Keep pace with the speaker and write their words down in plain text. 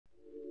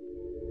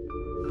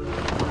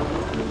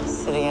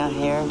out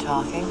here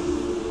talking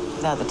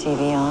without the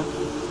TV on.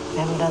 We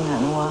haven't done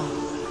that in a while.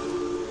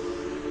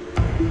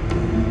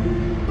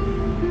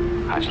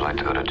 How'd you like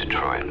to go to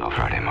Detroit on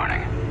Friday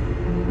morning?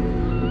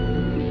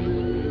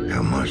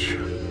 How much?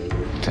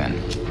 10.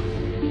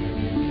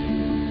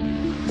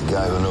 The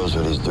guy who knows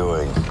what he's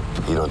doing,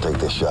 he don't take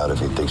the shot if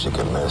he thinks he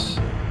can miss.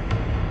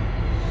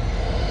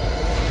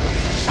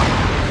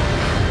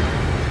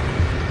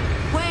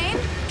 Wayne?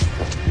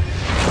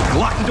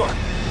 Lock the door.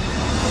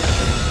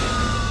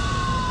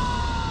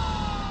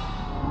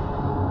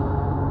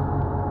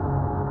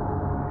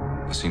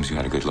 It seems you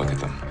had a good look at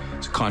them.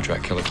 It's a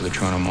contract killer for the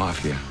Toronto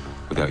Mafia.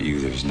 Without you,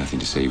 there's nothing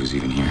to say he was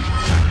even here.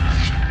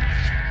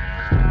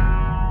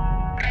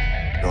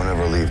 Don't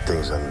ever leave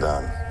things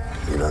undone.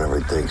 You don't ever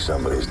think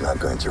somebody's not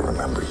going to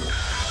remember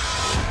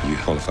you. You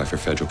qualify for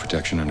federal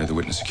protection under the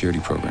Witness Security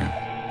Program.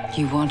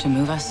 You want to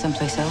move us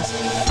someplace else?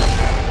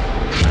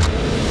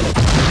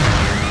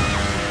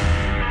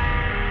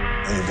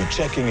 And you'll be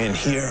checking in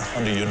here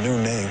under your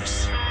new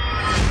names.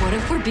 What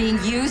if we're being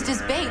used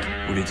as bait?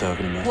 What are you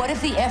talking about? What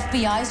if the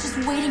FBI is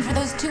just waiting for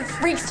those two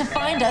freaks to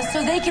find us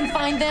so they can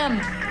find them?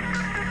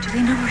 Do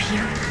they know we're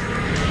here?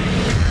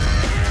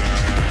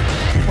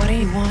 What do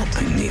you want?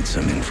 I need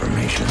some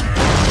information.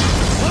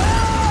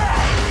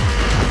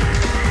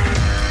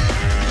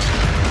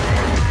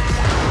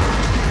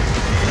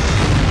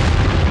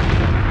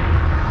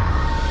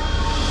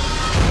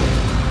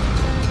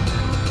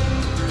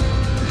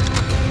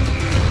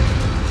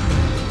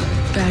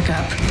 Back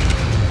up.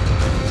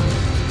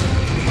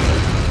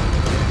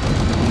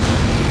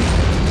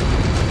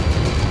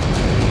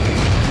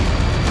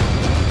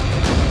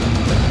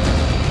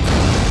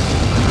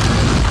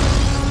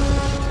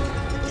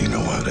 You know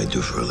what I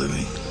do for a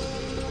living?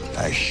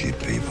 I shoot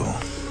people.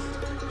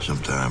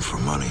 Sometimes for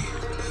money,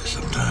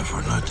 sometimes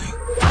for nothing.